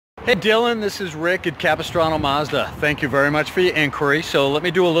Hey Dylan, this is Rick at Capo Mazda. Thank you very much for your inquiry. So let me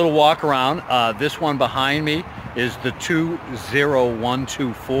do a little walk around. This one behind me is the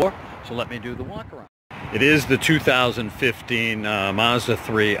 20124. So let me do the walk around. It is the 2015 Mazda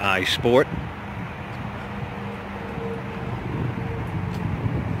 3 iSport.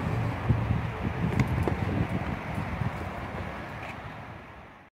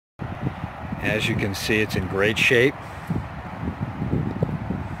 As you can see, it's in great shape.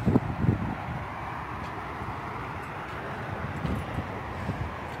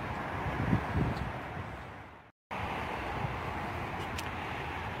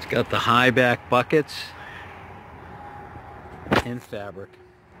 It's got the high back buckets in fabric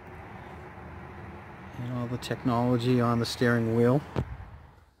and all the technology on the steering wheel.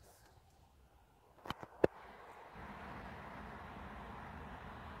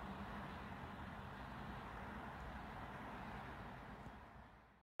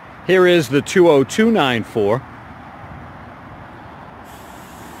 Here is the 20294.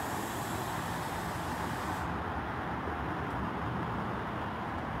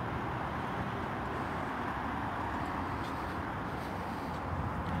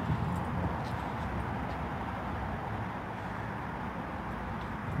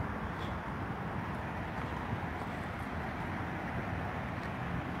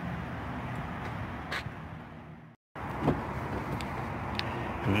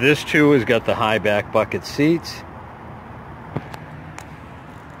 This too has got the high back bucket seats.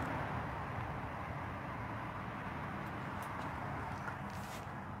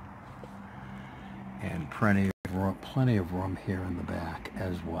 And plenty of room here in the back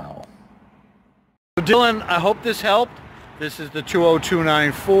as well. So Dylan, I hope this helped. This is the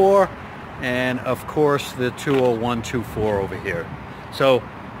 20294 and of course the 20124 over here. So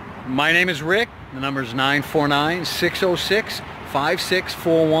my name is Rick. The number is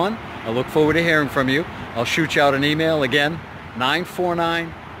 949-606-5641. I look forward to hearing from you. I'll shoot you out an email again,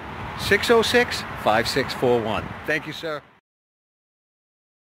 949-606-5641. Thank you, sir.